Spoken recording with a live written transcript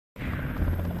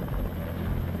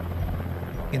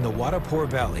In the Wadapur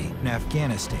Valley in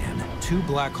Afghanistan, two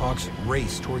Blackhawks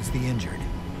race towards the injured.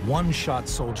 One shot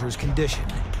soldier's condition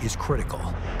is critical.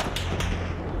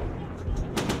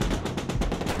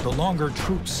 The longer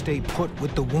troops stay put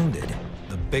with the wounded,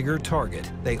 the bigger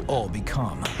target they all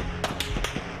become.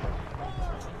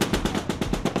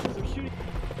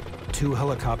 Two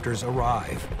helicopters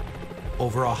arrive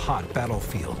over a hot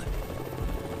battlefield.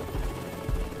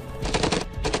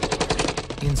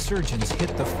 Insurgents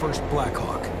hit the first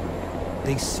Blackhawk.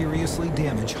 They seriously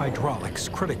damage hydraulics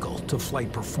critical to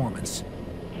flight performance.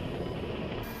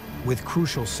 With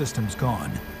crucial systems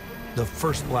gone, the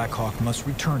first Blackhawk must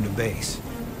return to base.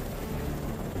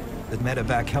 The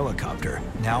medevac helicopter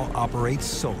now operates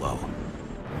solo.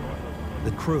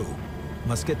 The crew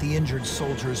must get the injured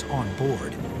soldiers on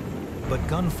board, but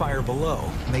gunfire below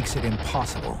makes it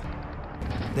impossible.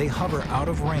 They hover out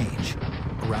of range,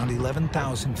 around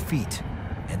 11,000 feet,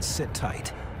 and sit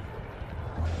tight.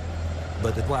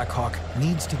 But the Blackhawk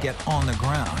needs to get on the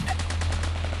ground.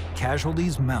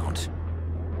 Casualties mount.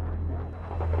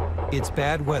 It's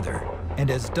bad weather, and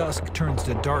as dusk turns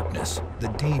to darkness, the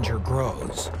danger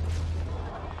grows.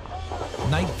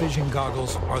 Night vision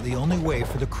goggles are the only way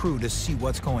for the crew to see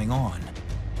what's going on,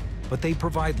 but they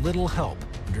provide little help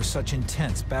under such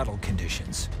intense battle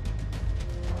conditions.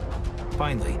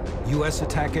 Finally, U.S.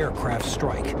 attack aircraft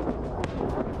strike.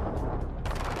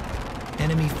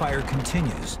 Enemy fire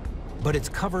continues, but it's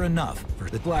cover enough for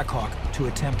the Blackhawk to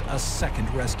attempt a second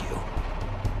rescue.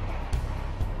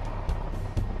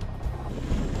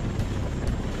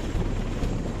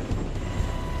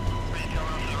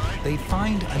 They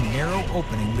find a narrow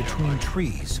opening between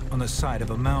trees on the side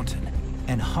of a mountain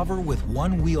and hover with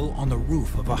one wheel on the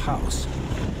roof of a house,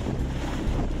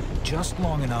 just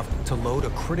long enough to load a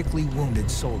critically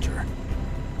wounded soldier.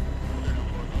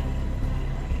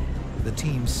 The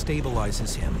team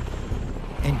stabilizes him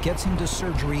and gets him to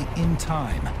surgery in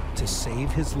time to save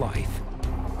his life.